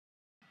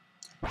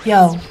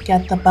Yo,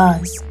 get the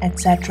buzz,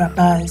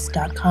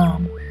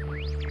 etcetera.buzz.com.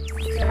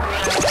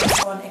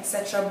 On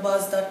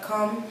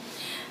etcetera.buzz.com.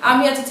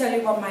 I'm here to tell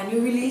you about my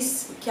new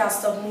release, Can't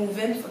Stop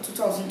Moving for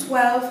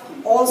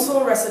 2012.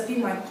 Also, recipe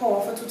My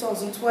Power for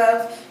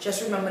 2012.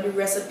 Just remember the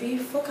recipe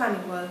for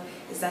Carnival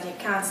is that you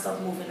can't stop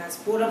moving. That's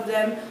both of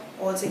them.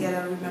 All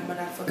together, remember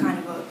that for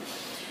Carnival.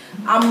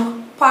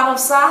 I'm part of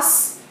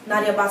SASS.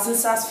 Nadia Batson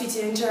SASS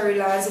featuring Terri,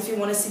 Lyons. If you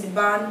want to see the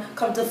band,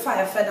 come to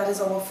Fire Fed. That is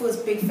our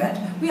first big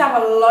fed. We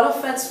have a lot of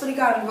feds for the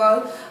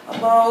Carnival,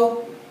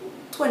 about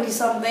 20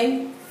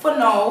 something. For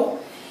now,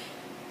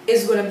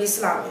 it's going to be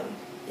slamming.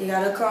 You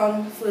gotta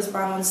come, first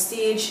band on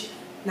stage.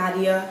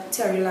 Nadia,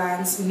 Terri,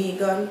 Lyons,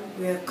 Megan.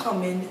 We're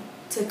coming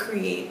to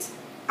create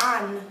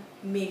and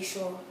make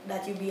sure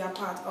that you be a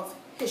part of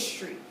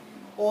history.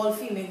 All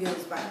female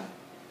girls band.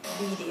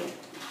 Be there.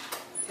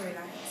 Terri,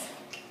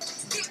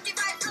 Lyons.